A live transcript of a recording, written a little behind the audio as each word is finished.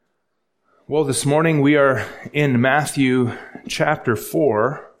Well, this morning we are in Matthew chapter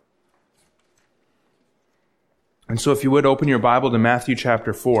 4. And so if you would open your Bible to Matthew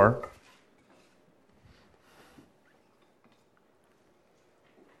chapter 4.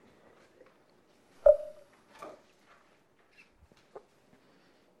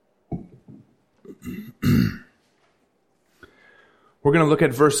 We're going to look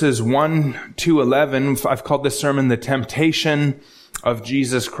at verses 1 to 11. I've called this sermon The Temptation of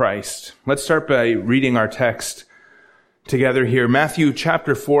Jesus Christ. Let's start by reading our text together here. Matthew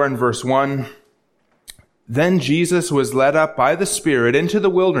chapter 4 and verse 1. Then Jesus was led up by the Spirit into the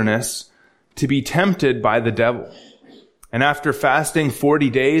wilderness to be tempted by the devil. And after fasting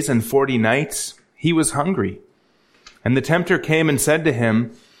 40 days and 40 nights, he was hungry. And the tempter came and said to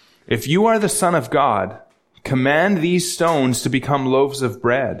him, "If you are the Son of God, command these stones to become loaves of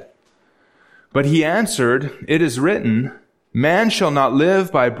bread." But he answered, "It is written, man shall not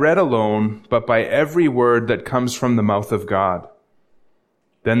live by bread alone, but by every word that comes from the mouth of God."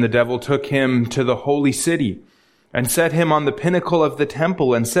 Then the devil took him to the holy city and set him on the pinnacle of the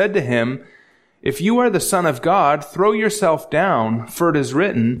temple and said to him, "If you are the Son of God, throw yourself down, for it is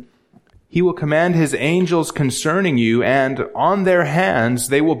written, he will command his angels concerning you, and on their hands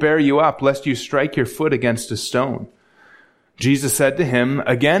they will bear you up, lest you strike your foot against a stone." Jesus said to him,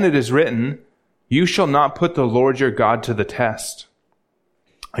 "Again it is written, you shall not put the Lord your God to the test."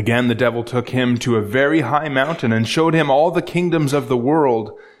 Again the devil took him to a very high mountain and showed him all the kingdoms of the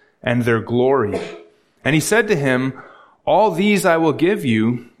world and their glory. And he said to him, "All these I will give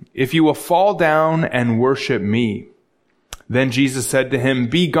you, if you will fall down and worship me." Then Jesus said to him,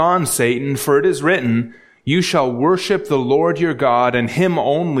 "Be gone, Satan, for it is written, you shall worship the Lord your God, and him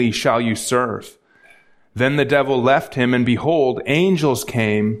only shall you serve." Then the devil left him, and behold, angels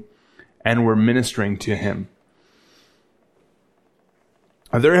came and were ministering to him.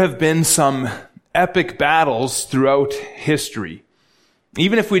 There have been some epic battles throughout history.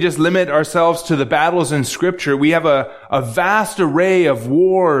 Even if we just limit ourselves to the battles in Scripture, we have a vast array of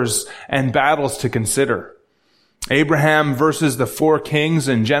wars and battles to consider. Abraham versus the 4 kings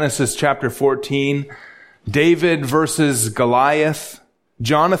in Genesis chapter 14, David versus Goliath,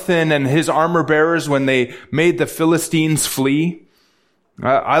 Jonathan and his armor bearers when they made the Philistines flee.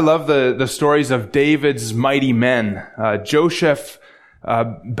 I love the stories of David's mighty men.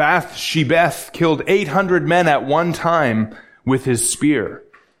 Bathshebeth killed 800 men at one time with his spear.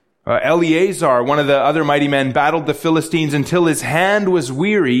 Eleazar, one of the other mighty men, battled the Philistines until his hand was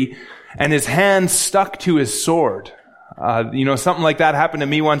weary and his hand stuck to his sword. Something like that happened to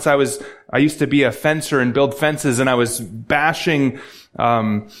me once. I used to be a fencer and build fences, and I was bashing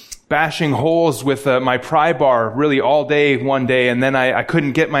holes with my pry bar really all day one day, and then I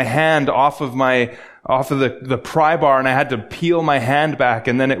couldn't get my hand off of the pry bar, and I had to peel my hand back,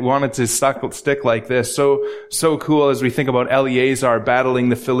 and then it wanted to stick like this. So cool as we think about Eleazar battling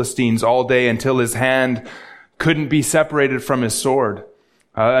the Philistines all day until his hand couldn't be separated from his sword.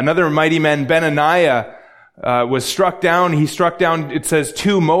 Another mighty man, Benaniah, was struck down. He struck down, it says,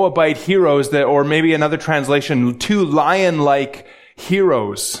 2 Moabite heroes, or maybe another translation, 2 lion-like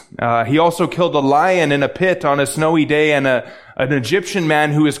heroes. He also killed a lion in a pit on a snowy day, and an Egyptian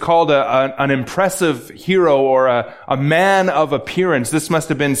man who is called an impressive hero, or a man of appearance. This must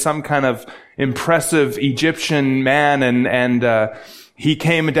have been some kind of impressive Egyptian man, and he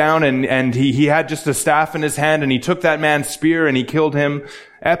came down and he had just a staff in his hand, and he took that man's spear and he killed him.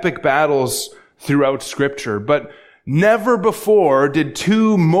 Epic battles throughout Scripture. But never before did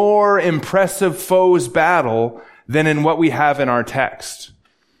 2 more impressive foes battle than in what we have in our text.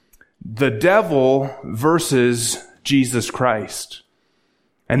 The devil versus Jesus Christ.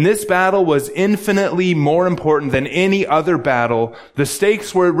 And this battle was infinitely more important than any other battle. The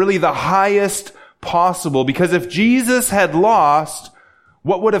stakes were really the highest possible, because if Jesus had lost,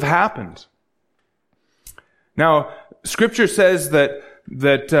 what would have happened? Now, Scripture says that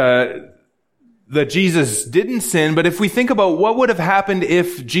Jesus didn't sin, but if we think about what would have happened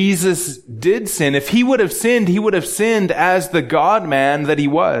if Jesus did sin, if he would have sinned as the God-man that he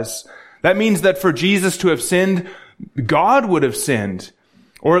was. That means that for Jesus to have sinned, God would have sinned.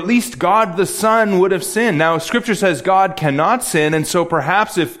 Or at least God the Son would have sinned. Now, Scripture says God cannot sin, and so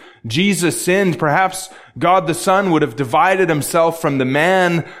perhaps if Jesus sinned, perhaps God the Son would have divided himself from the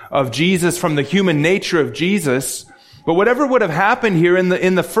man of Jesus, from the human nature of Jesus. But whatever would have happened here, in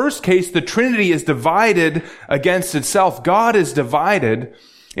the first case, the Trinity is divided against itself. God is divided.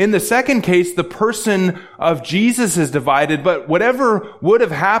 In the second case, the person of Jesus is divided, but whatever would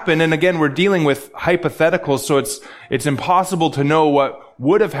have happened, and again, we're dealing with hypotheticals, so it's impossible to know what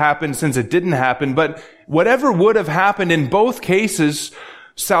would have happened since it didn't happen, but whatever would have happened in both cases,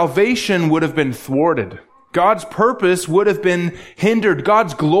 salvation would have been thwarted. God's purpose would have been hindered.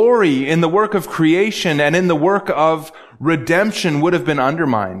 God's glory in the work of creation and in the work of redemption would have been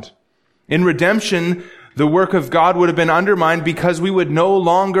undermined. In redemption, the work of God would have been undermined because we would no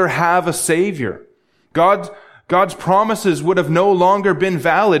longer have a Savior. God's promises would have no longer been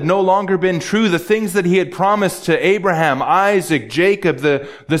valid, no longer been true. The things that he had promised to Abraham, Isaac, Jacob,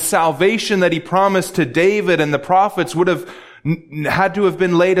 the salvation that he promised to David and the prophets would have had to have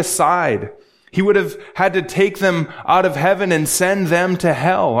been laid aside. He would have had to take them out of heaven and send them to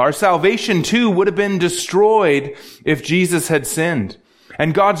hell. Our salvation too would have been destroyed if Jesus had sinned.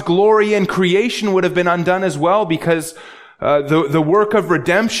 And God's glory in creation would have been undone as well, because the work of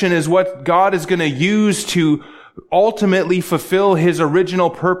redemption is what God is going to use to ultimately fulfill his original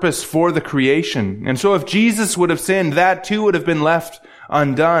purpose for the creation. And so if Jesus would have sinned, that too would have been left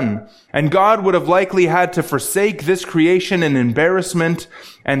undone. And God would have likely had to forsake this creation in embarrassment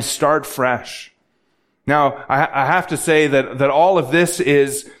and start fresh. Now, I have to say that all of this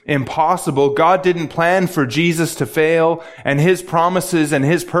is impossible. God didn't plan for Jesus to fail, and his promises and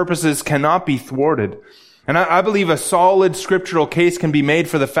his purposes cannot be thwarted. And I believe a solid scriptural case can be made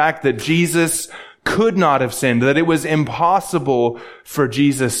for the fact that Jesus could not have sinned, that it was impossible for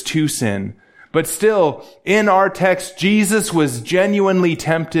Jesus to sin. But still, in our text, Jesus was genuinely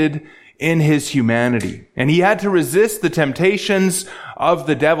tempted in his humanity. And he had to resist the temptations of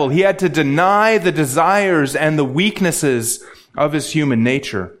the devil. He had to deny the desires and the weaknesses of his human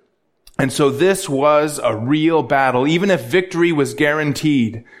nature. And so this was a real battle, even if victory was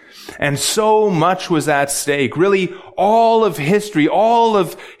guaranteed. And so much was at stake. Really, all of history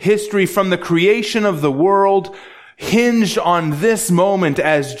from the creation of the world hinged on this moment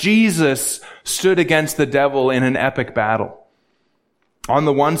as Jesus stood against the devil in an epic battle. On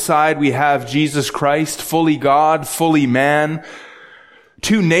the one side, we have Jesus Christ, fully God, fully man.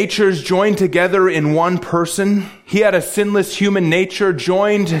 Two natures joined together in one person. He had a sinless human nature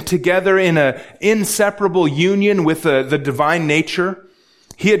joined together in an inseparable union with the divine nature.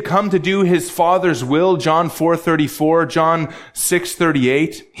 He had come to do his Father's will, John 4:34, John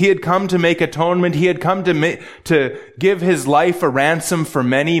 6:38. He had come to make atonement. He had come to give his life a ransom for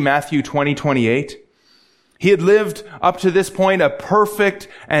many, Matthew 20:28. He had lived up to this point a perfect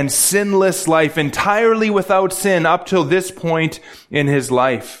and sinless life, entirely without sin up till this point in his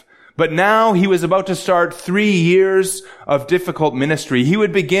life. But now he was about to start 3 years of difficult ministry. He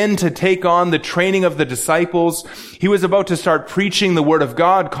would begin to take on the training of the disciples. He was about to start preaching the word of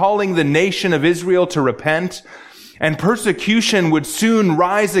God, calling the nation of Israel to repent. And persecution would soon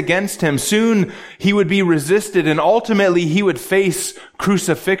rise against him. Soon he would be resisted, and ultimately he would face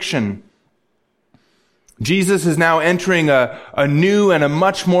crucifixion. Jesus is now entering a new and a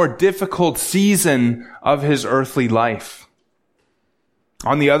much more difficult season of his earthly life.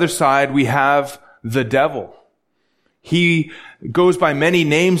 On the other side, we have the devil. He goes by many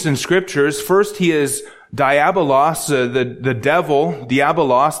names in scriptures. First, he is Diabolos, the devil,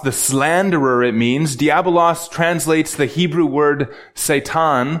 Diabolos, the slanderer it means. Diabolos translates the Hebrew word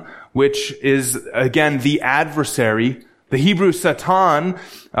Satan, which is, again, the adversary. The Hebrew Satan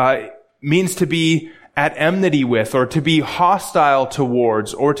means to be at enmity with, or to be hostile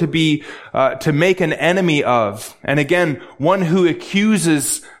towards, or to be, to make an enemy of. And again, one who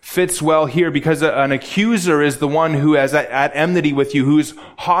accuses fits well here, because an accuser is the one who is at enmity with you, who's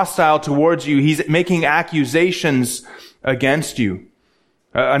hostile towards you. He's making accusations against you.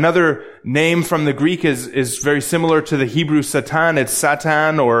 Another name from the Greek is very similar to the Hebrew Satan. It's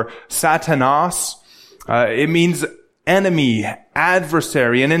Satan or Satanas. It means enemy,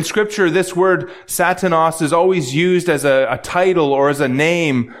 adversary. And in scripture, this word Satanas is always used as a title or as a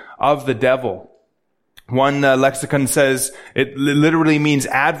name of the devil. One lexicon says it literally means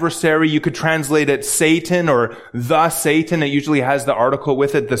adversary. You could translate it Satan or the Satan. It usually has the article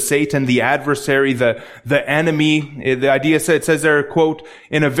with it, the Satan, the adversary, the enemy. The idea it says there, quote,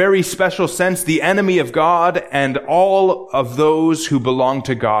 in a very special sense, the enemy of God and all of those who belong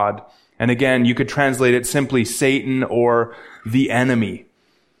to God. And again, you could translate it simply Satan or the enemy.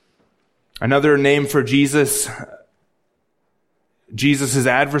 Another name for Jesus'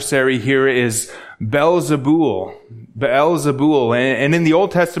 adversary here is Beelzebul. Beelzebul. And in the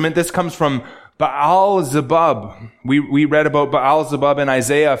Old Testament, this comes from Baal-zebub. We read about Baal-zebub in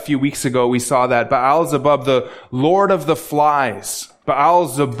Isaiah a few weeks ago. We saw that. Baal-zebub, the Lord of the flies.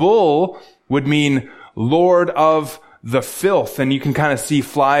 Baal-zebul would mean Lord of the filth, and you can kind of see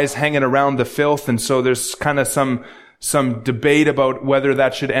flies hanging around the filth, and so there's kind of some debate about whether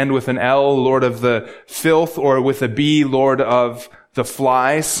that should end with an L, Lord of the filth, or with a B, Lord of the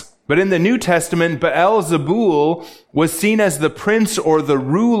flies. But in the New Testament, Beelzebul was seen as the prince or the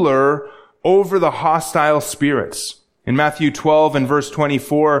ruler over the hostile spirits. In Matthew 12 and verse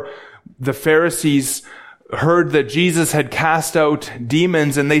 24, the Pharisees heard that Jesus had cast out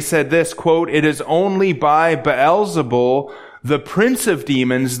demons, and they said this, quote, "It is only by Beelzebul, the prince of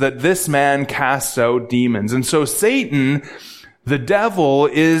demons, that this man casts out demons." And so Satan, the devil,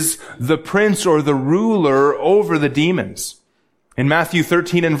 is the prince or the ruler over the demons. In Matthew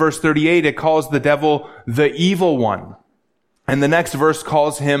 13 and verse 38, it calls the devil the evil one. And the next verse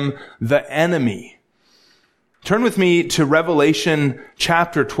calls him the enemy. Turn with me to Revelation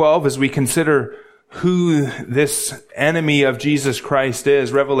chapter 12 as we consider who this enemy of Jesus Christ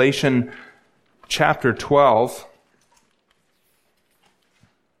is. Revelation chapter 12.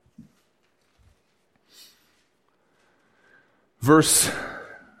 Verse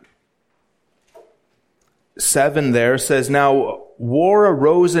 7 there says, "Now war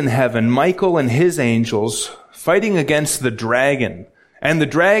arose in heaven, Michael and his angels fighting against the dragon. And the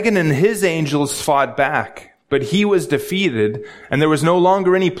dragon and his angels fought back. But he was defeated, and there was no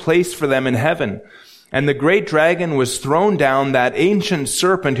longer any place for them in heaven. And the great dragon was thrown down, that ancient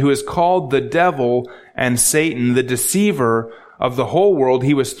serpent who is called the devil and Satan, the deceiver of the whole world.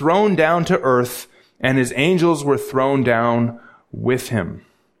 He was thrown down to earth, and his angels were thrown down with him."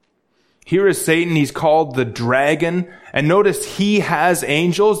 Here is Satan. He's called the dragon. And notice he has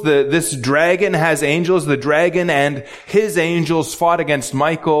angels. This dragon has angels. The dragon and his angels fought against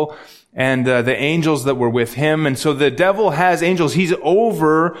Michael and the angels that were with him. And so the devil has angels. He's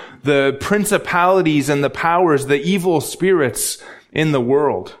over the principalities and the powers, the evil spirits in the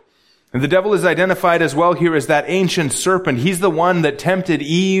world. And the devil is identified as well here as that ancient serpent. He's the one that tempted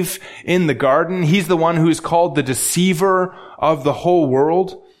Eve in the garden. He's the one who is called the deceiver of the whole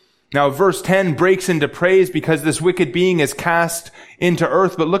world. Now, verse 10 breaks into praise because this wicked being is cast into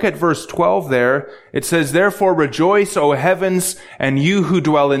earth. But look at verse 12 there. It says, "Therefore rejoice, O heavens, and you who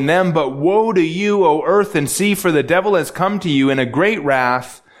dwell in them. But woe to you, O earth and sea, for the devil has come to you in a great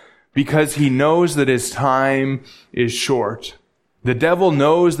wrath, because he knows that his time is short." The devil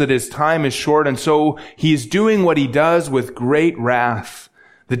knows that his time is short, and so he's doing what he does with great wrath.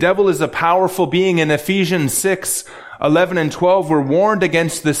 The devil is a powerful being. In Ephesians 6:11 and 12, we're warned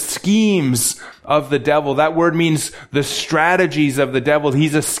against the schemes of the devil. That word means the strategies of the devil.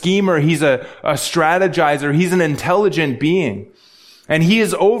 He's a schemer. He's a strategizer. He's an intelligent being. And he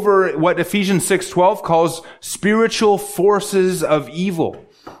is over what Ephesians 6:12 calls spiritual forces of evil.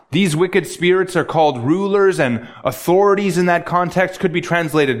 These wicked spirits are called rulers and authorities in that context. Could be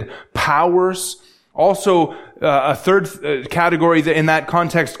translated powers. Also, a third category in that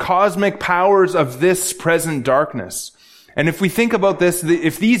context, cosmic powers of this present darkness. And if we think about this,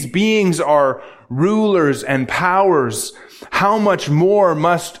 if these beings are rulers and powers, how much more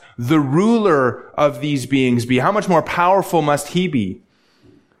must the ruler of these beings be? How much more powerful must he be?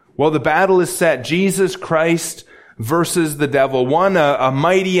 Well, the battle is set. Jesus Christ versus the devil. One, a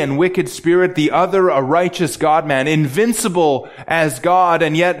mighty and wicked spirit. The other, a righteous God-man, invincible as God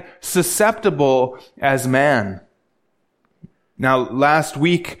and yet susceptible as man. Now, last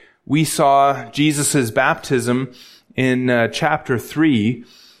week we saw Jesus' baptism in chapter 3,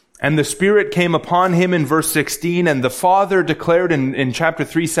 and the Spirit came upon him in verse 16, and the Father declared in chapter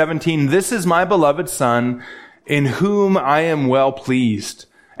 3:17, "This is my beloved Son, in whom I am well pleased."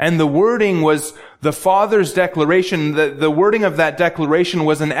 And the wording was the Father's declaration. The wording of that declaration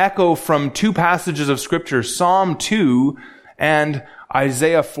was an echo from two passages of Scripture, Psalm 2 and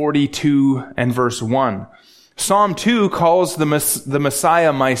Isaiah 42 and verse 1. Psalm 2 calls the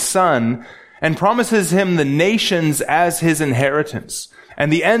Messiah my son and promises him the nations as his inheritance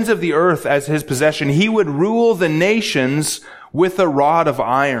and the ends of the earth as his possession. He would rule the nations with a rod of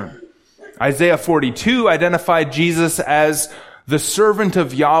iron. Isaiah 42 identified Jesus as the servant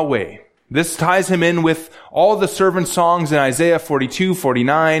of Yahweh. This ties him in with all the servant songs in Isaiah 42,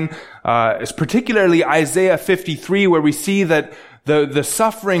 49, particularly Isaiah 53, where we see that the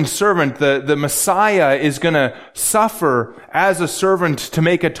suffering servant, the Messiah, is going to suffer as a servant to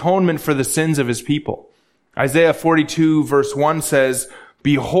make atonement for the sins of his people. Isaiah 42 verse 1 says,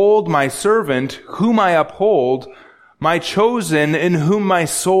 "Behold my servant, whom I uphold, my chosen, in whom my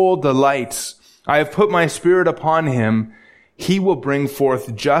soul delights. I have put my spirit upon him. He will bring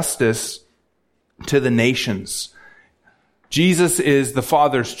forth justice to the nations." Jesus is the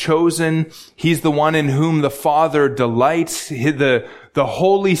Father's chosen. He's the one in whom the Father delights. The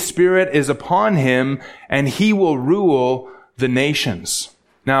Holy Spirit is upon him, and he will rule the nations.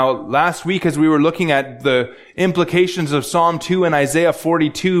 Now, last week, as we were looking at the implications of Psalm 2 and Isaiah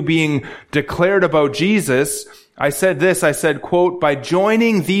 42 being declared about Jesus, I said, quote, "By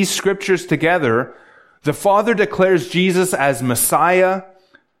joining these scriptures together, the Father declares Jesus as Messiah,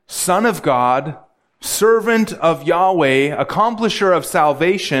 Son of God, servant of Yahweh, accomplisher of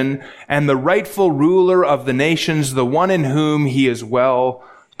salvation, and the rightful ruler of the nations, the one in whom he is well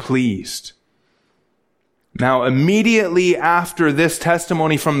pleased." Now, immediately after this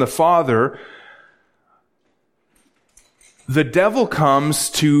testimony from the Father, the devil comes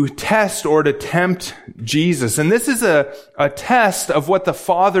to test or to tempt Jesus. And this is a test of what the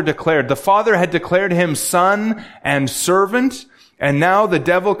Father declared. The Father had declared him son and servant, and now the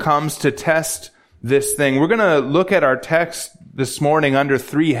devil comes to test this thing. We're going to look at our text this morning under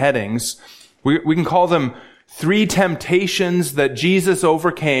three headings. We can call them three temptations that Jesus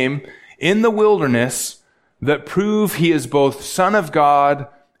overcame in the wilderness that prove he is both Son of God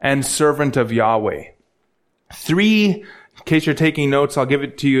and servant of Yahweh. In case you're taking notes, I'll give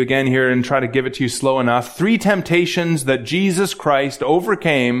it to you again here and try to give it to you slow enough. Three temptations that Jesus Christ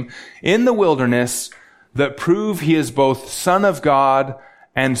overcame in the wilderness that prove he is both Son of God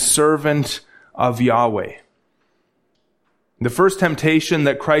and servant of Yahweh. The first temptation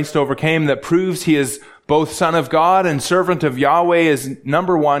that Christ overcame that proves he is both Son of God and servant of Yahweh is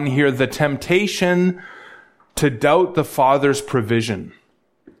number one here, the temptation to doubt the Father's provision.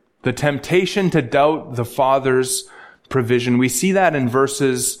 The temptation to doubt the Father's provision. We see that in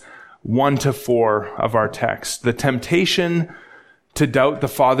verses 1 to 4 of our text. The temptation to doubt the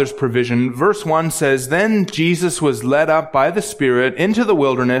Father's provision. Verse 1 says, "Then Jesus was led up by the Spirit into the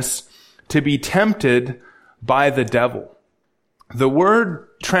wilderness to be tempted by the devil." The word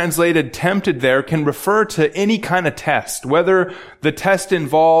translated tempted there can refer to any kind of test, whether the test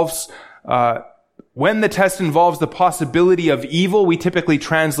involves when the test involves the possibility of evil, we typically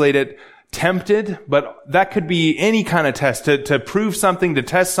translate it tempted, but that could be any kind of test, to prove something, to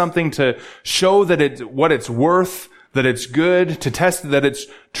test something, to show that what it's worth, that it's good, to test that it's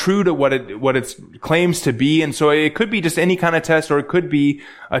true to what it claims to be. And so it could be just any kind of test, or it could be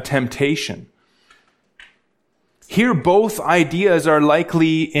a temptation. Here, both ideas are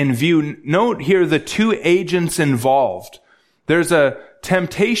likely in view. Note here the two agents involved. There's a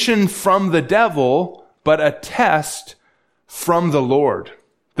temptation from the devil, but a test from the Lord.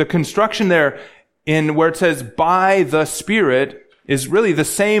 The construction there in where it says by the Spirit is really the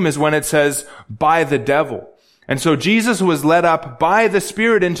same as when it says by the devil. And so Jesus was led up by the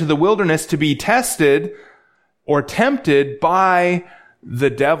Spirit into the wilderness to be tested or tempted by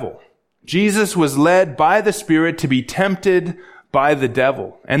the devil. Jesus was led by the Spirit to be tempted by the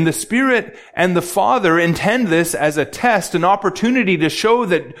devil. And the Spirit and the Father intend this as a test, an opportunity to show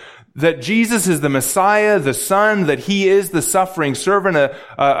that Jesus is the Messiah, the Son, that he is the suffering servant,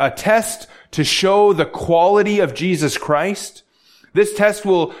 a test to show the quality of Jesus Christ. This test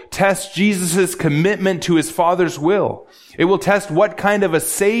will test Jesus' commitment to his Father's will. It will test what kind of a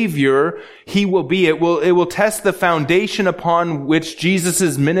Savior he will be. It will test the foundation upon which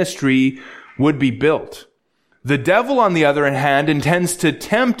Jesus' ministry would be built. The devil, on the other hand, intends to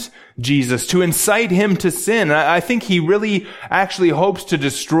tempt Jesus, to incite him to sin. I think he really actually hopes to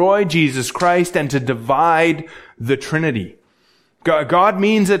destroy Jesus Christ and to divide the Trinity. God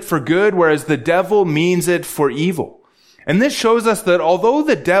means it for good, whereas the devil means it for evil. And this shows us that although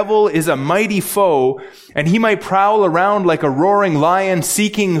the devil is a mighty foe, and he might prowl around like a roaring lion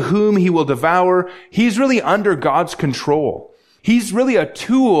seeking whom he will devour, he's really under God's control. He's really a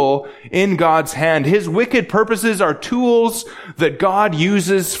tool in God's hand. His wicked purposes are tools that God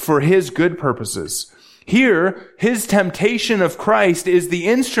uses for his good purposes. Here, his temptation of Christ is the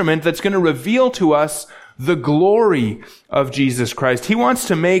instrument that's going to reveal to us the glory of Jesus Christ. He wants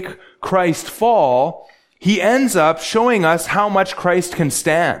to make Christ fall. He ends up showing us how much Christ can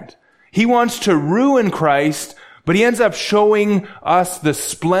stand. He wants to ruin Christ, but he ends up showing us the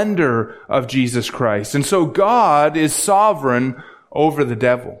splendor of Jesus Christ. And so God is sovereign over the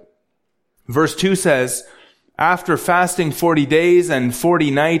devil. Verse 2 says, after fasting 40 days and 40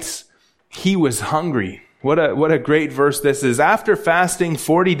 nights, he was hungry. What a great verse this is. After fasting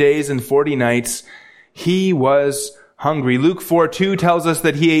 40 days and 40 nights, he was hungry. Luke 4:2 tells us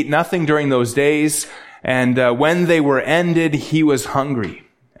that he ate nothing during those days, and when they were ended, he was hungry.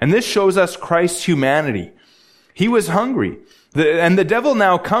 And this shows us Christ's humanity. He was hungry. And the devil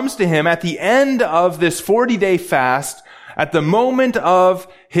now comes to him at the end of this 40-day fast, at the moment of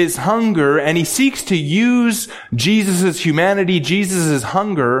his hunger, and he seeks to use Jesus' humanity, Jesus'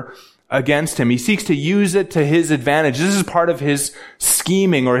 hunger against him. He seeks to use it to his advantage. This is part of his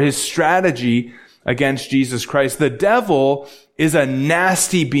scheming or his strategy against Jesus Christ. The devil is a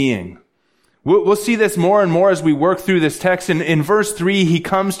nasty being. We'll see this more and more as we work through this text. In verse 3, he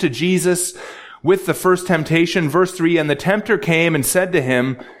comes to Jesus with the first temptation. Verse 3, and the tempter came and said to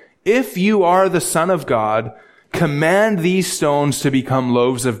him, if you are the Son of God, command these stones to become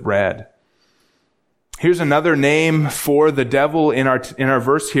loaves of bread. Here's another name for the devil in our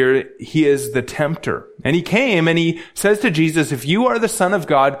verse here. He is the tempter. And he came and he says to Jesus, if you are the Son of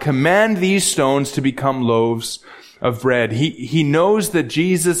God, command these stones to become loaves of bread. He knows that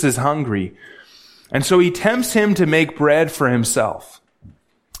Jesus is hungry. And so he tempts him to make bread for himself.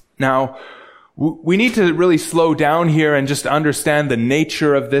 Now, we need to really slow down here and just understand the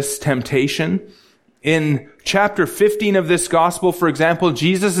nature of this temptation. In chapter 15 of this gospel, for example,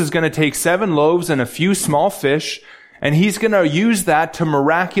 Jesus is going to take 7 loaves and a few small fish, and he's going to use that to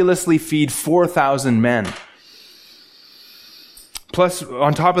miraculously feed 4,000 men. Plus,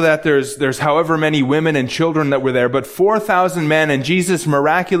 on top of that, there's however many women and children that were there, but 4,000 men, and Jesus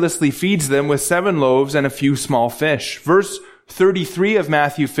miraculously feeds them with 7 loaves and a few small fish. Verse 33 of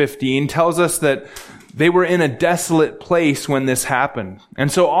Matthew 15 tells us that they were in a desolate place when this happened. And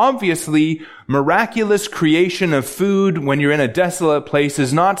so obviously, miraculous creation of food when you're in a desolate place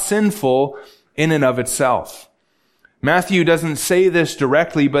is not sinful in and of itself. Matthew doesn't say this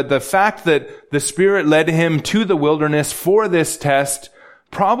directly, but the fact that the Spirit led him to the wilderness for this test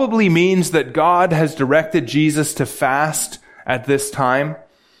probably means that God has directed Jesus to fast at this time.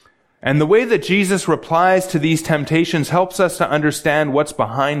 And the way that Jesus replies to these temptations helps us to understand what's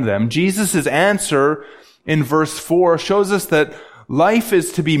behind them. Jesus' answer in verse 4 shows us that life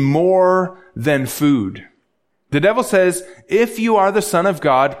is to be more than food. The devil says, if you are the Son of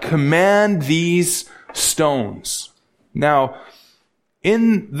God, command these stones. Now,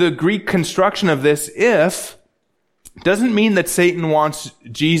 in the Greek construction of this, if doesn't mean that Satan wants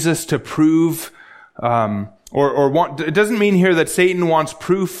Jesus to prove, it doesn't mean here that Satan wants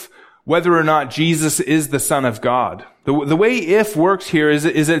proof whether or not Jesus is the Son of God. The way if works here is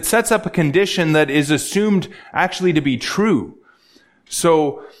it sets up a condition that is assumed actually to be true.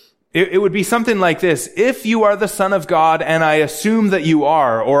 So it would be something like this. If you are the Son of God, and I assume that you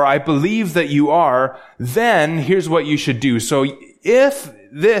are, or I believe that you are, then here's what you should do. So if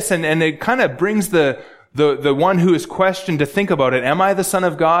this, and it kind of brings the one who is questioned to think about it. Am I the Son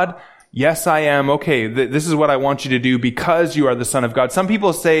of God? Yes, I am. Okay, this is what I want you to do because you are the Son of God. Some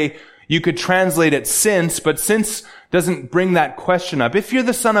people say you could translate it since, but since doesn't bring that question up. If you're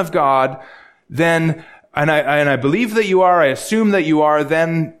the Son of God, then, and I believe that you are, I assume that you are,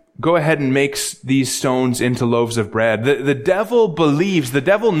 then go ahead and make these stones into loaves of bread. The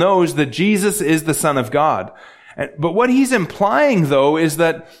devil knows that Jesus is the Son of God. But what he's implying, though, is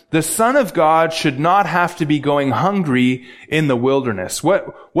that the Son of God should not have to be going hungry in the wilderness.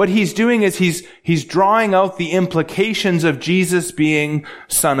 What he's doing is he's drawing out the implications of Jesus being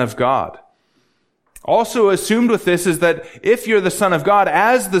Son of God. Also assumed with this is that if you're the Son of God,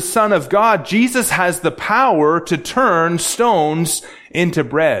 as the Son of God, Jesus has the power to turn stones into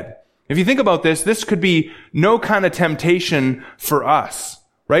bread. If you think about this, this could be no kind of temptation for us.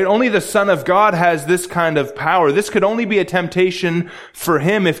 Right? Only the Son of God has this kind of power. This could only be a temptation for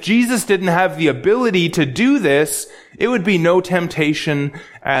him. If Jesus didn't have the ability to do this, it would be no temptation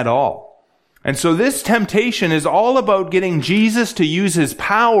at all. And so this temptation is all about getting Jesus to use his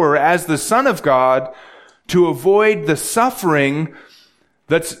power as the Son of God to avoid the suffering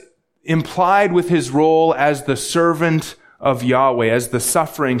that's implied with his role as the servant of Yahweh, as the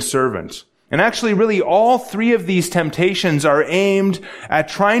suffering servant. And actually, really, all 3 of these temptations are aimed at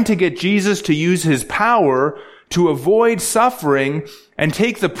trying to get Jesus to use his power to avoid suffering and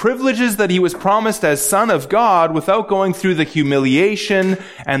take the privileges that he was promised as Son of God without going through the humiliation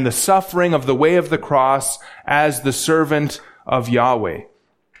and the suffering of the way of the cross as the servant of Yahweh.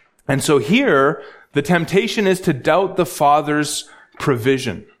 And so here, the temptation is to doubt the Father's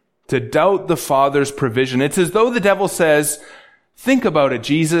provision. To doubt the Father's provision. It's as though the devil says, think about it,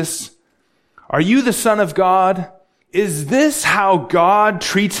 Jesus. Are you the Son of God? Is this how God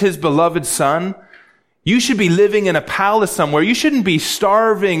treats his beloved Son? You should be living in a palace somewhere. You shouldn't be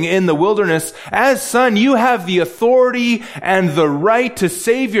starving in the wilderness. As Son, you have the authority and the right to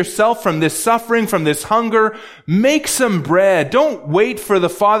save yourself from this suffering, from this hunger. Make some bread. Don't wait for the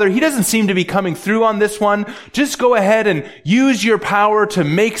Father. He doesn't seem to be coming through on this one. Just go ahead and use your power to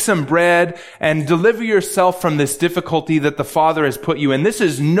make some bread and deliver yourself from this difficulty that the Father has put you in. This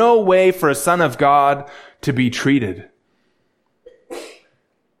is no way for a Son of God to be treated.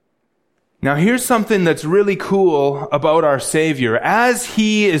 Now here's something that's really cool about our Savior. As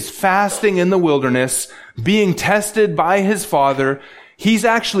he is fasting in the wilderness, being tested by his Father, he's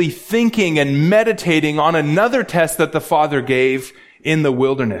actually thinking and meditating on another test that the Father gave in the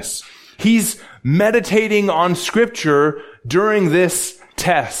wilderness. He's meditating on Scripture during this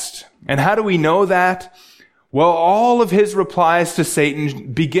test. And how do we know that? Well, all of his replies to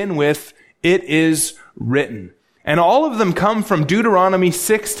Satan begin with, "It is written." And all of them come from Deuteronomy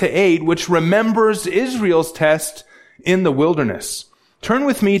 6-8, which remembers Israel's test in the wilderness. Turn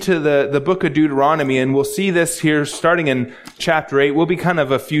with me to the book of Deuteronomy, and we'll see this here starting in chapter 8. We'll be kind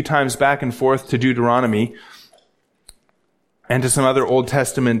of a few times back and forth to Deuteronomy and to some other Old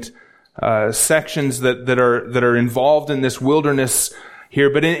Testament sections that are involved in this wilderness here.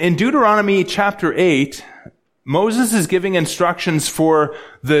 But in Deuteronomy chapter 8, Moses is giving instructions for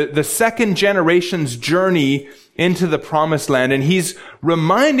the second generation's journey into the promised land. And he's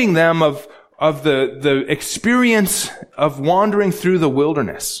reminding them of the experience of wandering through the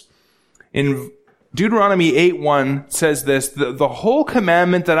wilderness. In Deuteronomy 8:1 says this, the whole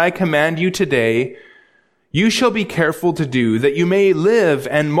commandment that I command you today, you shall be careful to do, that you may live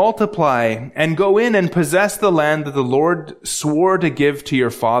and multiply and go in and possess the land that the Lord swore to give to your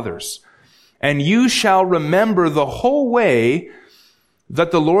fathers. And you shall remember the whole way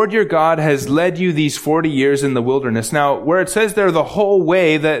that the Lord your God has led you these 40 years in the wilderness. Now, where it says there the whole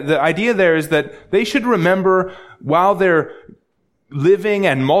way, the idea there is that they should remember while they're living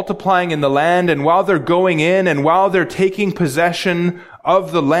and multiplying in the land, and while they're going in, and while they're taking possession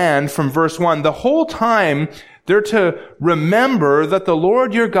of the land from verse 1, the whole time they're to remember that the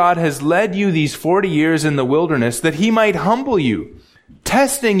Lord your God has led you these 40 years in the wilderness, that he might humble you,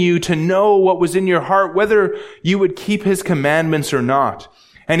 testing you to know what was in your heart, whether you would keep his commandments or not.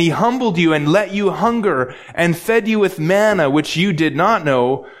 And he humbled you and let you hunger and fed you with manna, which you did not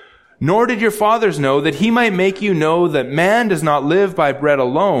know, nor did your fathers know, that he might make you know that man does not live by bread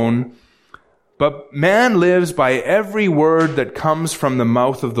alone, but man lives by every word that comes from the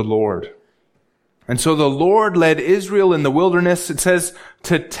mouth of the Lord. And so the Lord led Israel in the wilderness, it says,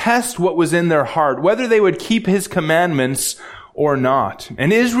 to test what was in their heart, whether they would keep his commandments or not.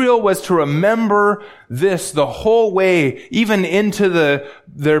 And Israel was to remember this the whole way, even into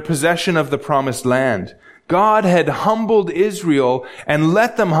their possession of the promised land. God had humbled Israel and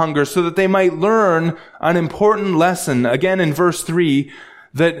let them hunger so that they might learn an important lesson. Again, in verse 3,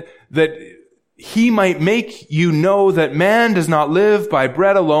 that he might make you know that man does not live by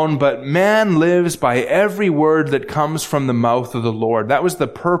bread alone, but man lives by every word that comes from the mouth of the Lord. That was the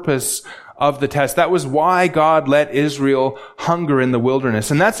purpose of the test. That was why God let Israel hunger in the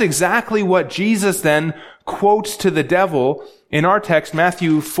wilderness. And that's exactly what Jesus then quotes to the devil in our text,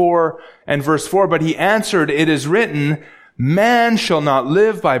 Matthew 4 and verse 4. But he answered, "It is written, man shall not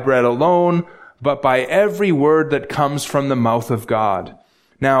live by bread alone, but by every word that comes from the mouth of God."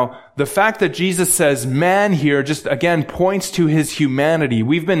 Now, the fact that Jesus says man here just again points to his humanity.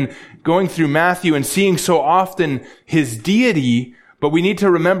 We've been going through Matthew and seeing so often his deity, but we need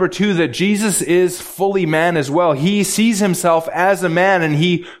to remember too that Jesus is fully man as well. He sees himself as a man, and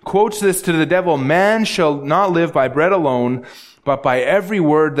he quotes this to the devil, "Man shall not live by bread alone, but by every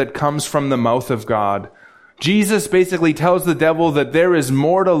word that comes from the mouth of God." Jesus basically tells the devil that there is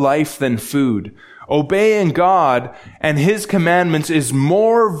more to life than food. Obeying God and his commandments is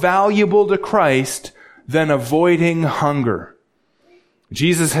more valuable to Christ than avoiding hunger.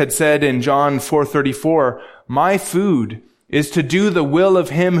 Jesus had said in John 4:34, "My food is to do the will of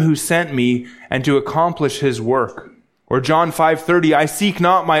him who sent me and to accomplish his work." Or John 5:30, "I seek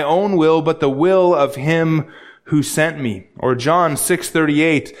not my own will, but the will of him who sent me." Or John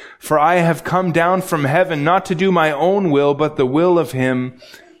 6:38, "For I have come down from heaven not to do my own will, but the will of him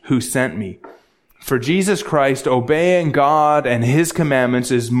who sent me." For Jesus Christ, obeying God and his commandments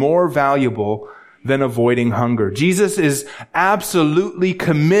is more valuable than avoiding hunger. Jesus is absolutely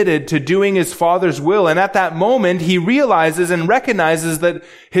committed to doing his Father's will. And at that moment, he realizes and recognizes that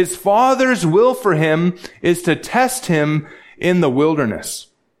his Father's will for him is to test him in the wilderness.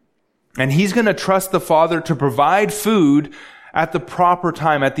 And he's going to trust the Father to provide food at the proper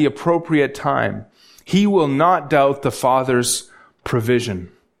time, at the appropriate time. He will not doubt the Father's provision.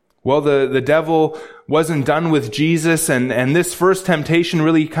 Well, the devil wasn't done with Jesus, and this first temptation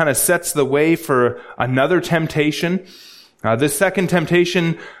really kind of sets the way for another temptation. This second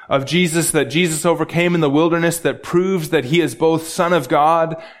temptation of Jesus that Jesus overcame in the wilderness that proves that he is both Son of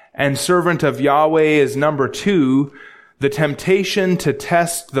God and servant of Yahweh is number 2, the temptation to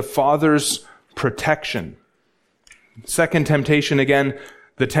test the Father's protection. Second temptation again,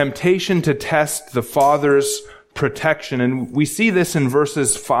 the temptation to test the Father's protection. And we see this in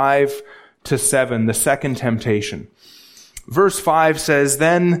verses 5 to 7, the second temptation. Verse 5 says,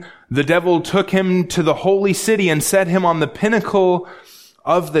 "Then the devil took him to the holy city and set him on the pinnacle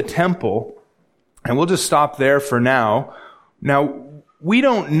of the temple." And we'll just stop there for now. Now, we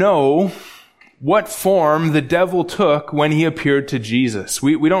don't know what form the devil took when he appeared to Jesus.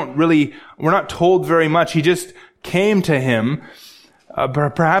 We're not told very much. He just came to him.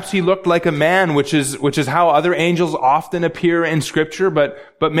 Perhaps he looked like a man, which is how other angels often appear in Scripture, but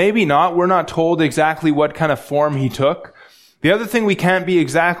maybe not. We're not told exactly what kind of form he took. The other thing we can't be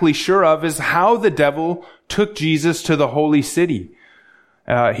exactly sure of is how the devil took Jesus to the holy city.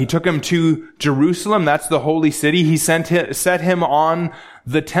 He took him to Jerusalem. That's the holy city. He set him on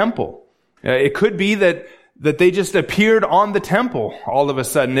the temple. It could be that they just appeared on the temple all of a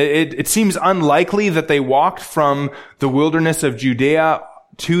sudden. It seems unlikely that they walked from the wilderness of Judea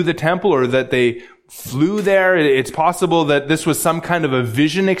to the temple, or that they flew there. It's possible that this was some kind of a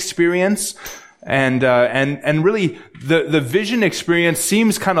vision experience. And really the vision experience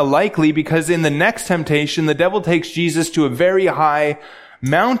seems kind of likely, because in the next temptation, the devil takes Jesus to a very high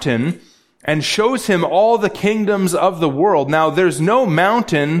mountain and shows him all the kingdoms of the world. Now, there's no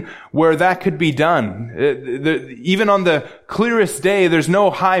mountain where that could be done. Even on the clearest day, there's no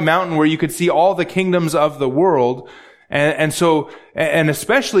high mountain where you could see all the kingdoms of the world. And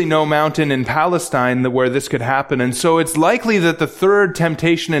especially no mountain in Palestine where this could happen. And so it's likely that the third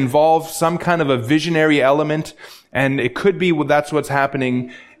temptation involved some kind of a visionary element, and it could be that's what's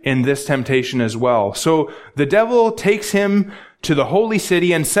happening in this temptation as well. So the devil takes him to the holy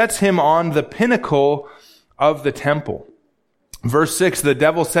city and sets him on the pinnacle of the temple. Verse 6, the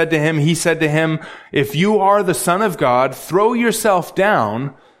devil said to him, "If you are the Son of God, throw yourself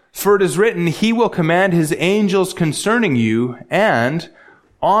down, for it is written, he will command his angels concerning you, and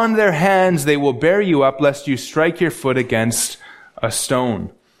on their hands they will bear you up, lest you strike your foot against a stone."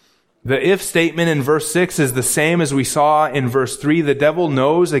 The if statement in verse 6 is the same as we saw in verse 3. The devil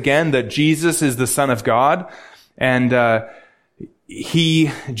knows, again, that Jesus is the Son of God, and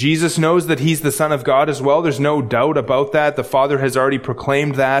Jesus knows that he's the Son of God as well. There's no doubt about that. The Father has already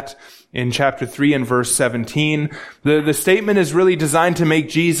proclaimed that in chapter 3 and verse 17. The statement is really designed to make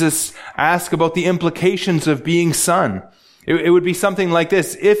Jesus ask about the implications of being son. It would be something like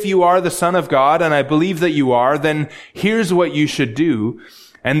this: if you are the Son of God, and I believe that you are, then here's what you should do.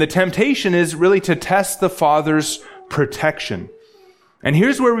 And the temptation is really to test the Father's protection. And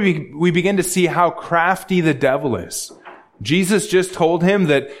here's where we begin to see how crafty the devil is. Jesus just told him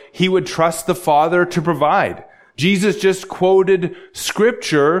that he would trust the Father to provide. Jesus just quoted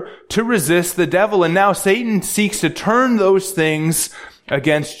Scripture to resist the devil, and now Satan seeks to turn those things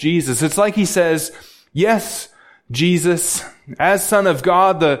against Jesus. It's like he says, yes, Jesus, as Son of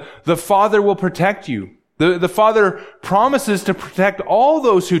God, the Father will protect you. The Father promises to protect all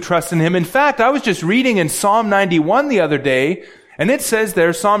those who trust in him. In fact, I was just reading in Psalm 91 the other day, and it says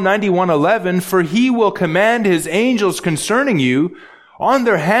there, Psalm 91:11, "For he will command his angels concerning you. On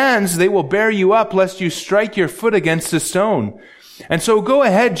their hands they will bear you up, lest you strike your foot against a stone." And so go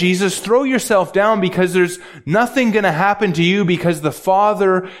ahead, Jesus, throw yourself down, because there's nothing going to happen to you, because the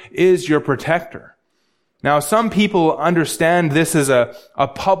Father is your protector. Now, some people understand this as a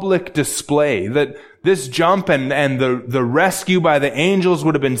public display, that this jump and the rescue by the angels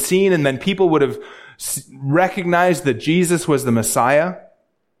would have been seen, and then people would have recognized that Jesus was the Messiah.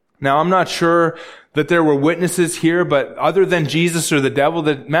 Now, I'm not sure that there were witnesses here, but other than Jesus or the devil,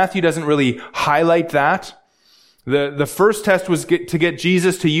 that Matthew doesn't really highlight that. The first test was to get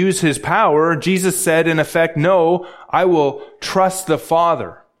Jesus to use his power. Jesus said, in effect, "No, I will trust the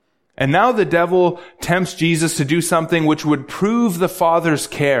Father." And now the devil tempts Jesus to do something which would prove the Father's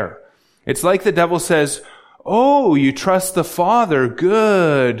care. It's like the devil says, "Oh, you trust the Father.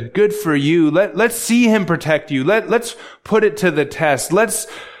 Good for you. Let's see him protect you. Let's put it to the test. Let's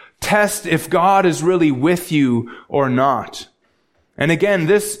test if God is really with you or not." And again,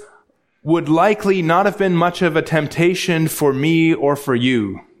 this would likely not have been much of a temptation for me or for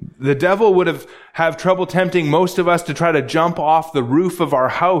you. The devil would have trouble tempting most of us to try to jump off the roof of our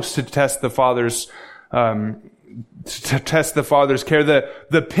house to test the Father's care.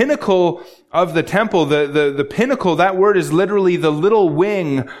 The pinnacle of the temple, the pinnacle, that word is literally the little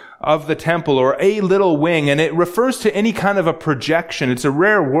wing of the temple, or a little wing, and it refers to any kind of a projection. It's a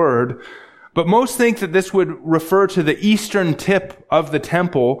rare word, but most think that this would refer to the eastern tip of the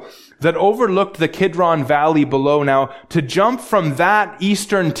temple that overlooked the Kidron Valley below. Now, to jump from that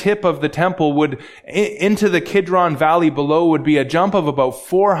eastern tip of the temple into the Kidron Valley below would be a jump of about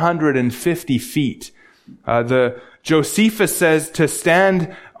 450 feet. The Josephus says to stand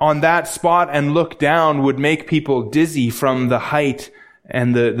on that spot and look down would make people dizzy from the height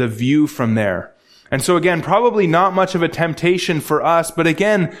and the view from there. And so again, probably not much of a temptation for us, but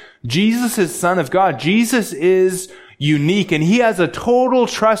again, Jesus is Son of God. Jesus is unique, and he has a total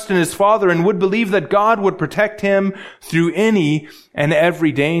trust in his Father and would believe that God would protect him through any and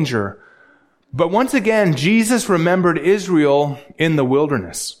every danger. But once again, Jesus remembered Israel in the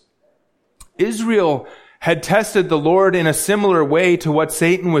wilderness. Israel had tested the Lord in a similar way to what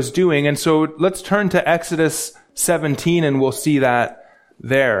Satan was doing. And so let's turn to Exodus 17 and we'll see that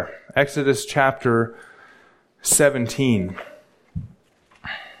there. Exodus chapter 17.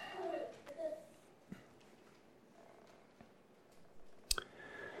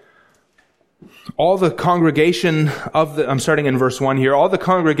 All the congregation I'm starting in verse 1 here. All the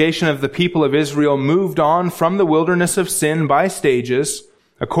congregation of the people of Israel moved on from the wilderness of sin by stages,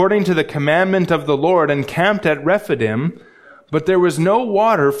 according to the commandment of the Lord, and camped at Rephidim, but there was no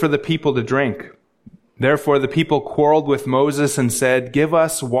water for the people to drink. Therefore the people quarreled with Moses and said, "Give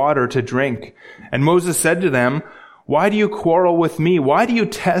us water to drink." And Moses said to them, "Why do you quarrel with me? Why do you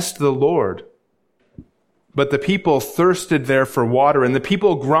test the Lord?" But the people thirsted there for water, and the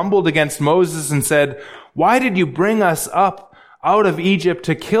people grumbled against Moses and said, "Why did you bring us up out of Egypt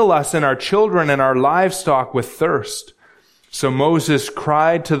to kill us and our children and our livestock with thirst?" So Moses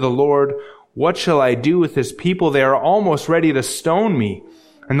cried to the Lord, "What shall I do with this people? They are almost ready to stone me."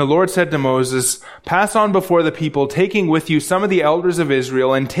 And the Lord said to Moses, "Pass on before the people, taking with you some of the elders of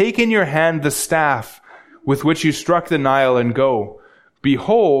Israel, and take in your hand the staff with which you struck the Nile, and go.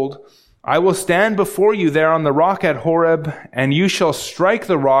 Behold, I will stand before you there on the rock at Horeb, and you shall strike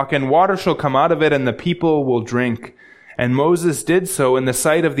the rock, and water shall come out of it, and the people will drink." And Moses did so in the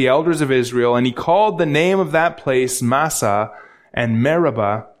sight of the elders of Israel, and he called the name of that place Massah and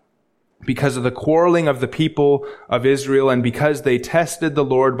Meribah, because of the quarreling of the people of Israel, and because they tested the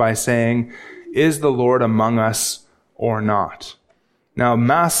Lord by saying, "Is the Lord among us or not?" Now,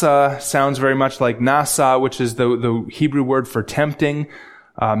 Massah sounds very much like Nasa, which is the Hebrew word for tempting.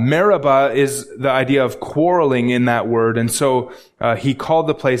 Meribah is the idea of quarreling in that word. And so he called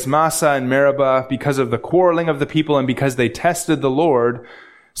the place Massah and Meribah because of the quarreling of the people and because they tested the Lord,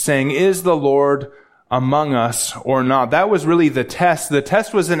 saying, "Is the Lord among us or not?" That was really the test. The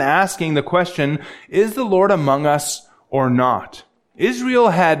test was in asking the question, is the Lord among us or not? Israel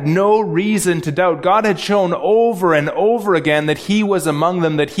had no reason to doubt. God had shown over and over again that he was among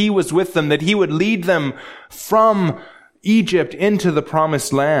them, that he was with them, that he would lead them from Egypt into the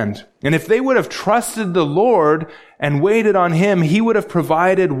promised land. And if they would have trusted the Lord and waited on him, he would have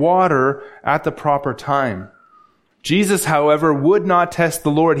provided water at the proper time. Jesus, however, would not test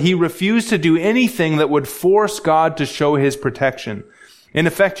the Lord. He refused to do anything that would force God to show his protection. In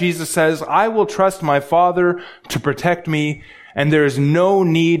effect, Jesus says, "I will trust my Father to protect me, and there is no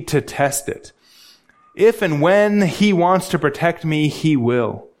need to test it. If and when he wants to protect me, he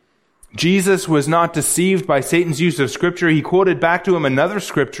will." Jesus was not deceived by Satan's use of Scripture. He quoted back to him another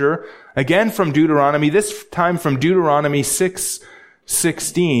Scripture, again from Deuteronomy, this time from Deuteronomy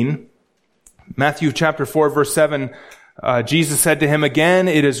 6:16. Matthew chapter 4, verse 7, Jesus said to him, "Again,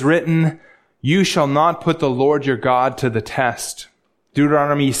 it is written, you shall not put the Lord your God to the test."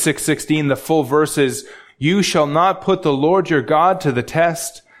 Deuteronomy 6:16, the full verse is, "You shall not put the Lord your God to the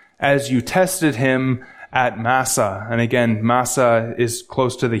test as you tested him at Massah." And again, Massah is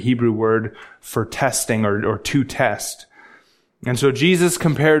close to the Hebrew word for testing or to test. And so Jesus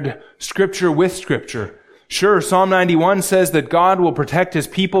compared Scripture with Scripture. Sure, Psalm 91 says that God will protect his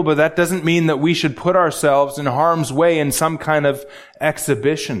people, but that doesn't mean that we should put ourselves in harm's way in some kind of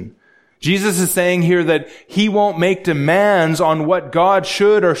exhibition. Jesus is saying here that he won't make demands on what God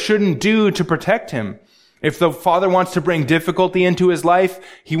should or shouldn't do to protect him. If the Father wants to bring difficulty into his life,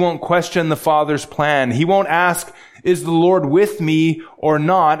 he won't question the Father's plan. He won't ask, "Is the Lord with me or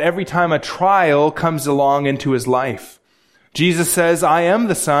not?" every time a trial comes along into his life. Jesus says, "I am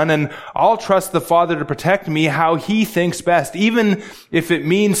the Son, and I'll trust the Father to protect me how he thinks best. Even if it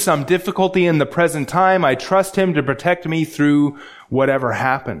means some difficulty in the present time, I trust him to protect me through whatever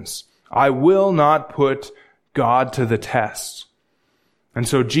happens. I will not put God to the test." And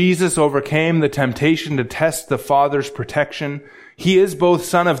so Jesus overcame the temptation to test the Father's protection. He is both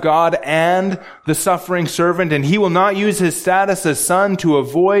Son of God and the suffering servant, and he will not use his status as Son to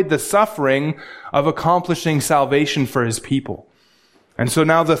avoid the suffering of accomplishing salvation for his people. And so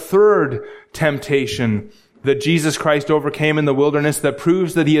now the third temptation that Jesus Christ overcame in the wilderness that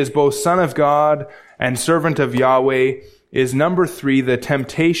proves that he is both Son of God and servant of Yahweh is number 3, the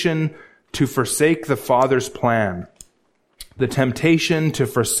temptation to forsake the Father's plan. The temptation to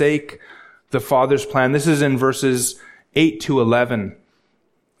forsake the Father's plan. This is in verses 8 to 11.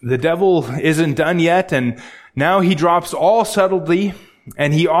 The devil isn't done yet, and now he drops all subtlety,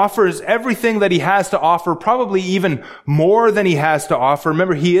 and he offers everything that he has to offer, probably even more than he has to offer.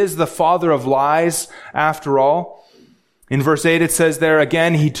 Remember, he is the father of lies, after all. In verse 8 it says there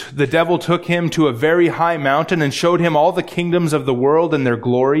again, the devil took him to a very high mountain and showed him all the kingdoms of the world and their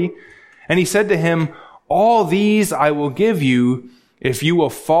glory. And he said to him, all these I will give you if you will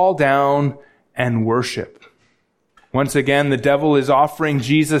fall down and worship. Once again, the devil is offering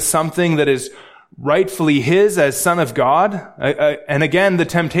Jesus something that is rightfully his as Son of God. And again, the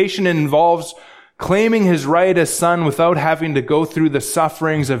temptation involves claiming his right as son without having to go through the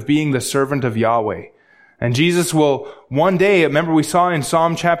sufferings of being the servant of Yahweh. And Jesus will one day, remember we saw in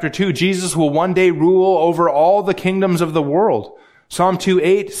Psalm chapter 2, Jesus will one day rule over all the kingdoms of the world. Psalm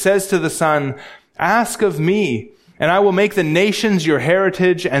 2:8 says to the Son, ask of me, and I will make the nations your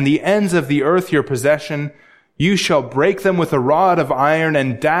heritage and the ends of the earth your possession. You shall break them with a rod of iron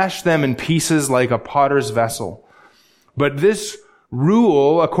and dash them in pieces like a potter's vessel. But this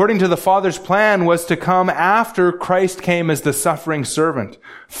rule, according to the Father's plan, was to come after Christ came as the suffering servant.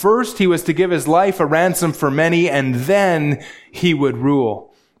 First, he was to give his life a ransom for many, and then he would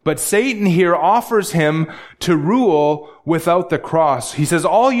rule. But Satan here offers him to rule without the cross. He says,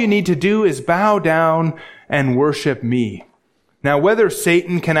 all you need to do is bow down and worship me. Now, whether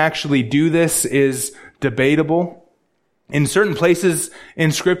Satan can actually do this is debatable. In certain places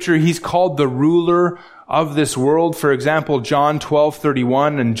in Scripture, he's called the ruler of this world. For example, John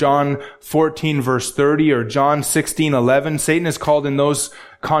 12:31 and John 14 verse 30 or John 16:11. Satan is called in those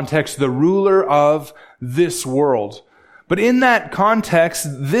contexts the ruler of this world. But in that context,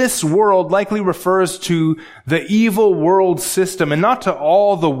 this world likely refers to the evil world system and not to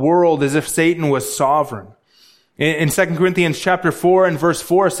all the world as if Satan was sovereign. In 2 Corinthians chapter 4 and verse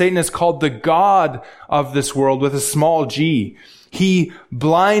 4, Satan is called the god of this world with a small g. He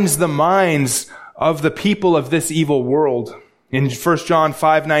blinds the minds of the people of this evil world. In 1 John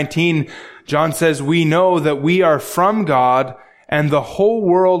 5:19, John says, we know that we are from God and the whole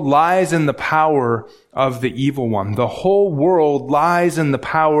world lies in the power of the evil one. The whole world lies in the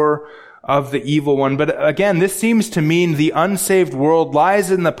power of the evil one. But again, this seems to mean the unsaved world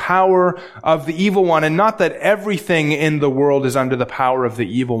lies in the power of the evil one, and not that everything in the world is under the power of the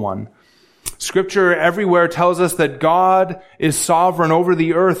evil one. Scripture everywhere tells us that God is sovereign over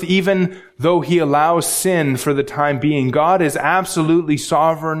the earth, even though he allows sin for the time being. God is absolutely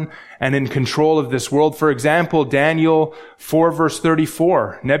sovereign and in control of this world. For example, Daniel 4 verse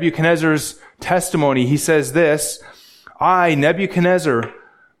 34, Nebuchadnezzar's testimony, he says this, I, Nebuchadnezzar,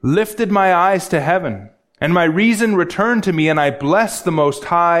 lifted my eyes to heaven, and my reason returned to me, and I blessed the Most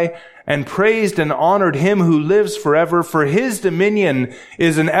High, and praised and honored him who lives forever, for his dominion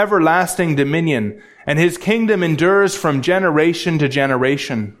is an everlasting dominion, and his kingdom endures from generation to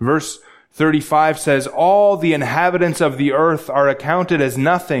generation. Verse 35 says, all the inhabitants of the earth are accounted as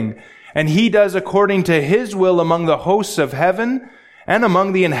nothing, and he does according to his will among the hosts of heaven and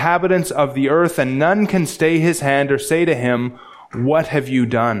among the inhabitants of the earth, and none can stay his hand or say to him, what have you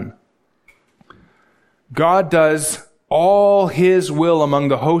done? God does all his will among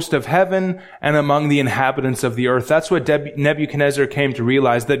the host of heaven and among the inhabitants of the earth. That's what Nebuchadnezzar came to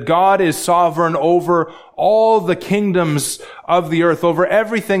realize, that God is sovereign over all the kingdoms of the earth, over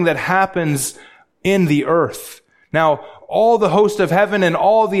everything that happens in the earth. Now, all the host of heaven and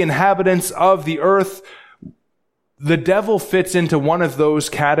all the inhabitants of the earth, the devil fits into one of those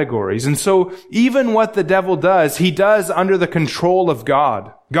categories. And so even what the devil does, he does under the control of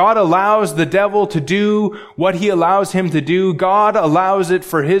God. God allows the devil to do what he allows him to do. God allows it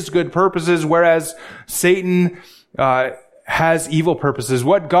for his good purposes, whereas Satan has evil purposes.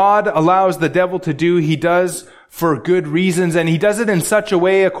 What God allows the devil to do, he does for good reasons, and he does it in such a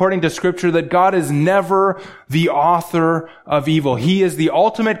way, according to Scripture, that God is never the author of evil. He is the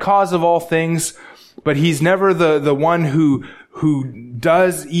ultimate cause of all things, but he's never the one who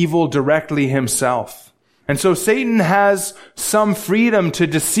does evil directly himself. And so Satan has some freedom to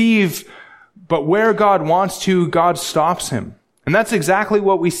deceive, but where God wants to, God stops him. And that's exactly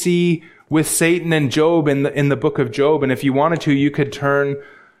what we see with Satan and Job in the book of Job. And if you wanted to, you could turn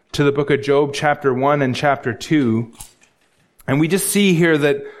to the book of Job, chapter 1 and chapter 2. And we just see here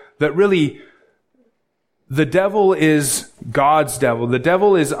that really the devil is God's devil. The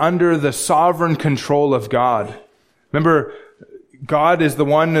devil is under the sovereign control of God. Remember, God is the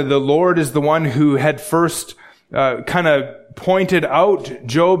one, the Lord is the one who had first kind of pointed out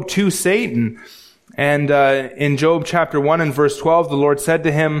Job to Satan. And in Job chapter 1 and verse 12, the Lord said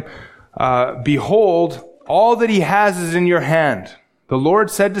to him, behold, all that he has is in your hand. The Lord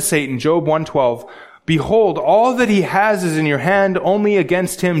said to Satan, Job 1:12, behold, all that he has is in your hand, only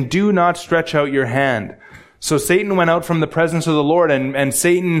against him do not stretch out your hand. So Satan went out from the presence of the Lord, and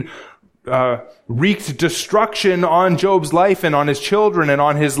Satan wreaked destruction on Job's life and on his children and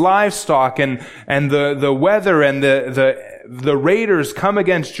on his livestock, and the weather and the raiders come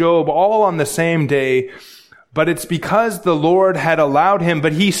against Job all on the same day. but it's because the Lord had allowed him,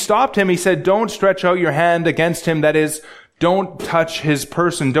 but he stopped him. He said, don't stretch out your hand against him. That is, don't touch his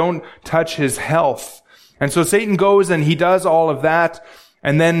person. Don't touch his health. And so Satan goes and he does all of that.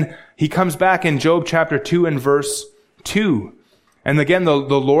 And then he comes back in Job chapter 2 and verse 2. And again, the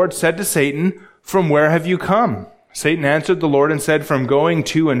Lord said to Satan, from where have you come? Satan answered the Lord and said, from going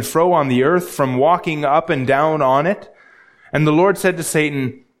to and fro on the earth, from walking up and down on it. And the Lord said to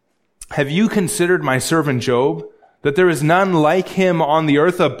Satan, have you considered my servant Job, that there is none like him on the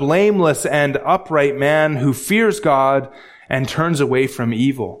earth, a blameless and upright man who fears God and turns away from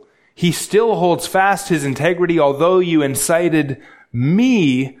evil? He still holds fast his integrity, although you incited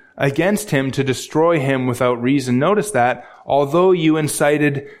me against him to destroy him without reason. Notice that, although you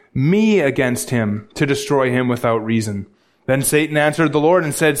incited me against him to destroy him without reason. Then Satan answered the Lord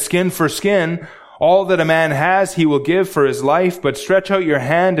and said, skin for skin, all that a man has he will give for his life, but stretch out your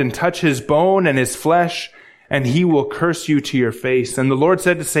hand and touch his bone and his flesh, and he will curse you to your face. And the Lord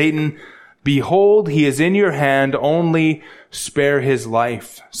said to Satan, behold, he is in your hand, only spare his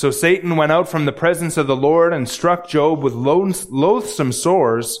life. So Satan went out from the presence of the Lord and struck Job with loathsome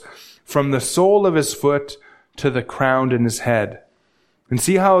sores from the sole of his foot to the crown in his head. And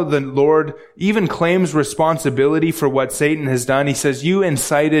see how the Lord even claims responsibility for what Satan has done. He says, you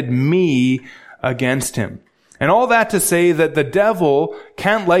incited me against him. And all that to say that the devil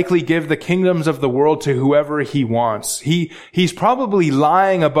can't likely give the kingdoms of the world to whoever he wants. He's probably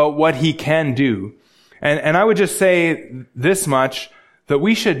lying about what he can do. And I would just say this much, that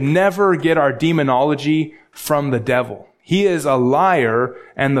we should never get our demonology from the devil. He is a liar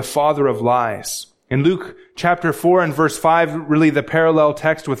and the father of lies. In Luke chapter 4 and verse 5, really the parallel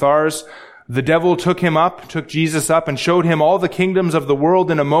text with ours, the devil took Jesus up and showed him all the kingdoms of the world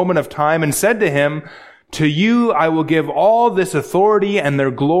in a moment of time and said to him, to you I will give all this authority and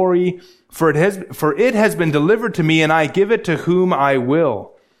their glory, for it has been delivered to me, and I give it to whom I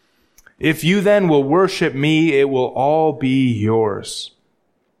will. If you then will worship me, it will all be yours.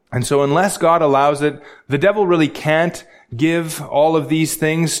 And so unless God allows it, the devil really can't give all of these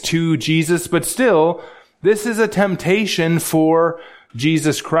things to Jesus, but still, this is a temptation for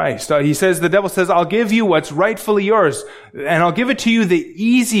Jesus Christ. The devil says, I'll give you what's rightfully yours, and I'll give it to you the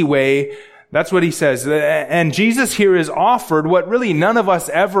easy way. That's what he says. And Jesus here is offered what really none of us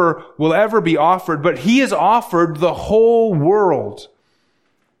will ever be offered, but he is offered the whole world.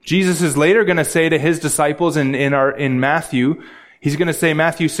 Jesus is later going to say to his disciples in Matthew, he's going to say,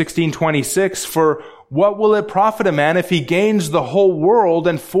 Matthew 16:26, for what will it profit a man if he gains the whole world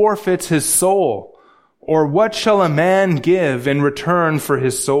and forfeits his soul? Or what shall a man give in return for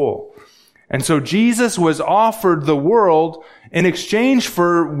his soul? And so Jesus was offered the world in exchange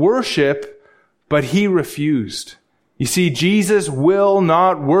for worship, but he refused. You see, Jesus will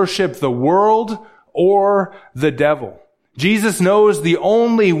not worship the world or the devil. Jesus knows the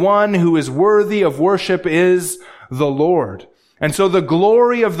only one who is worthy of worship is the Lord. And so the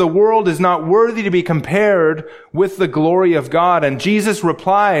glory of the world is not worthy to be compared with the glory of God. And Jesus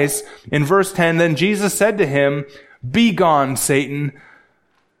replies in verse 10, then Jesus said to him, begone, Satan,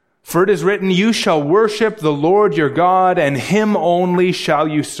 for it is written, you shall worship the Lord your God, and him only shall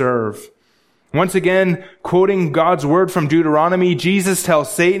you serve. Once again, quoting God's word from Deuteronomy, Jesus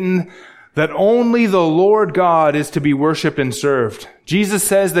tells Satan that only the Lord God is to be worshiped and served. Jesus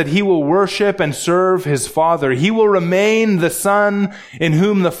says that he will worship and serve his Father. He will remain the Son in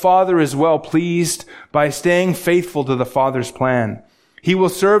whom the Father is well pleased by staying faithful to the Father's plan. He will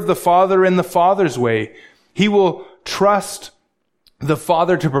serve the Father in the Father's way. He will trust the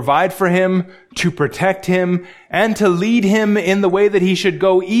Father to provide for him, to protect him, and to lead him in the way that he should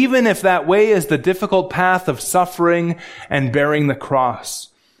go, even if that way is the difficult path of suffering and bearing the cross.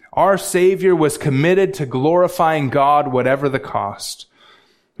 Our Savior was committed to glorifying God, whatever the cost.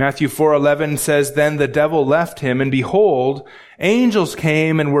 Matthew 4:11 says, then the devil left him, and behold, angels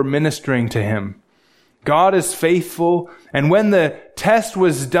came and were ministering to him. God is faithful, and when the test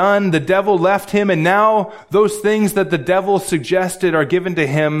was done, the devil left him, and now those things that the devil suggested are given to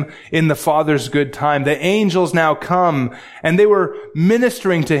him in the Father's good time. The angels now come, and they were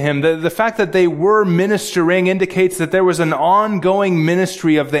ministering to him. The fact that they were ministering indicates that there was an ongoing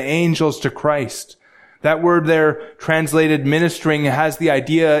ministry of the angels to Christ. That word there, translated ministering, has the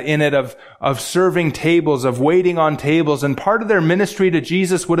idea in it of serving tables, of waiting on tables. And part of their ministry to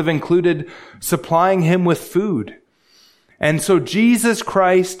Jesus would have included supplying him with food. And so Jesus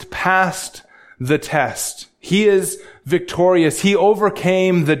Christ passed the test. He is victorious. He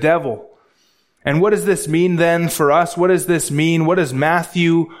overcame the devil. And what does this mean then for us? What does this mean? What does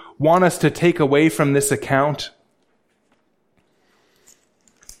Matthew want us to take away from this account?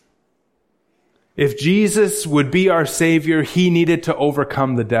 If Jesus would be our Savior, he needed to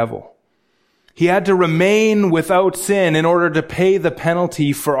overcome the devil. He had to remain without sin in order to pay the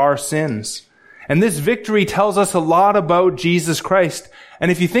penalty for our sins. And this victory tells us a lot about Jesus Christ. And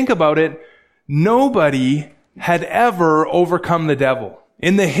if you think about it, nobody had ever overcome the devil.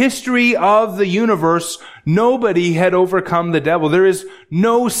 In the history of the universe, nobody had overcome the devil. There is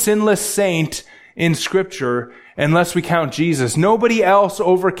no sinless saint in Scripture unless we count Jesus. Nobody else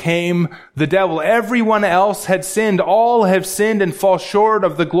overcame the devil. Everyone else had sinned. All have sinned and fall short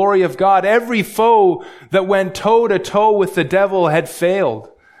of the glory of God. Every foe that went toe to toe with the devil had failed.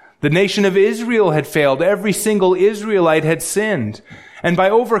 The nation of Israel had failed. Every single Israelite had sinned. And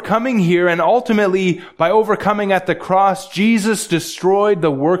by overcoming here, and ultimately by overcoming at the cross, Jesus destroyed the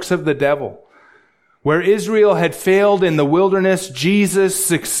works of the devil. Where Israel had failed in the wilderness, Jesus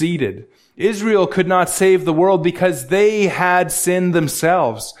succeeded. Israel could not save the world because they had sinned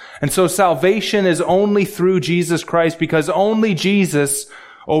themselves. And so salvation is only through Jesus Christ, because only Jesus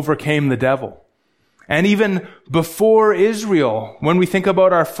overcame the devil. And even before Israel, when we think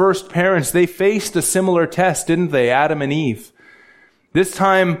about our first parents, they faced a similar test, didn't they? Adam and Eve. This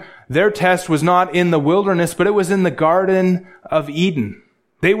time, their test was not in the wilderness, but it was in the Garden of Eden.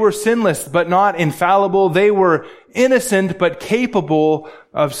 They were sinless, but not infallible. They were innocent, but capable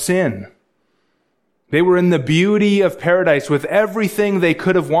of sin. They were in the beauty of paradise with everything they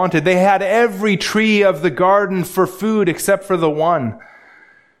could have wanted. They had every tree of the garden for food except for the one.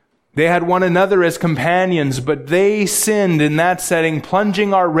 They had one another as companions, but they sinned in that setting,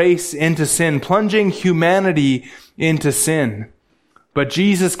 plunging our race into sin, plunging humanity into sin. But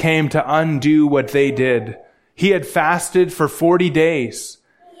Jesus came to undo what they did. He had fasted for 40 days.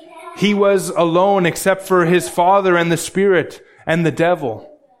 He was alone except for his Father and the Spirit and the devil.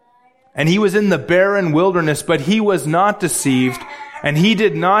 And he was in the barren wilderness, but he was not deceived, and he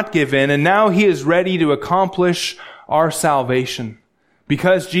did not give in, and now he is ready to accomplish our salvation.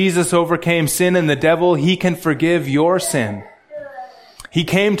 Because Jesus overcame sin and the devil, he can forgive your sin. He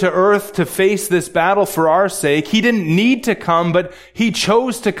came to earth to face this battle for our sake. He didn't need to come, but he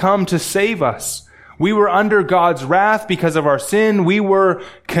chose to come to save us. We were under God's wrath because of our sin. We were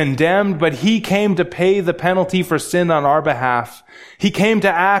condemned, but he came to pay the penalty for sin on our behalf. He came to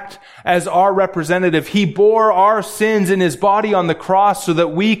act as our representative. He bore our sins in his body on the cross so that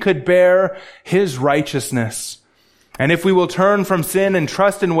we could bear his righteousness. And if we will turn from sin and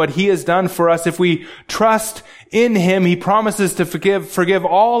trust in what he has done for us, if we trust in him, he promises to forgive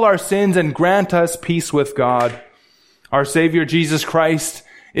all our sins and grant us peace with God. Our Savior Jesus Christ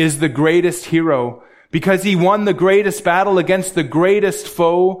is the greatest hero because he won the greatest battle against the greatest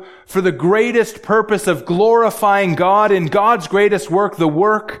foe for the greatest purpose of glorifying God in God's greatest work, the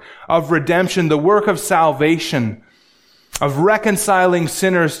work of redemption, the work of salvation, of reconciling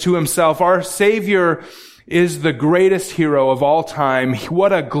sinners to himself. Our Savior is the greatest hero of all time.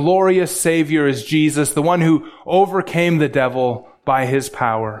 What a glorious Savior is Jesus, the one who overcame the devil by his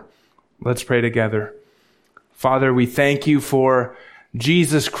power. Let's pray together. Father, we thank you for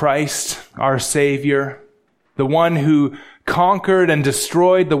Jesus Christ, our Savior, the one who conquered and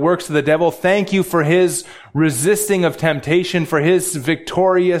destroyed the works of the devil. Thank you for his resisting of temptation, for his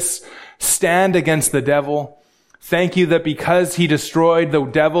victorious stand against the devil. Thank you that because he destroyed the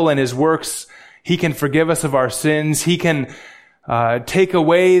devil and his works, he can forgive us of our sins. He can take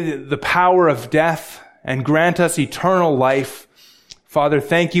away the power of death and grant us eternal life. Father,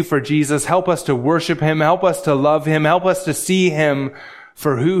 thank you for Jesus. Help us to worship him. Help us to love him. Help us to see him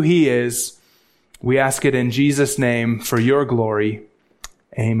for who he is. We ask it in Jesus' name for your glory.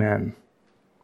 Amen.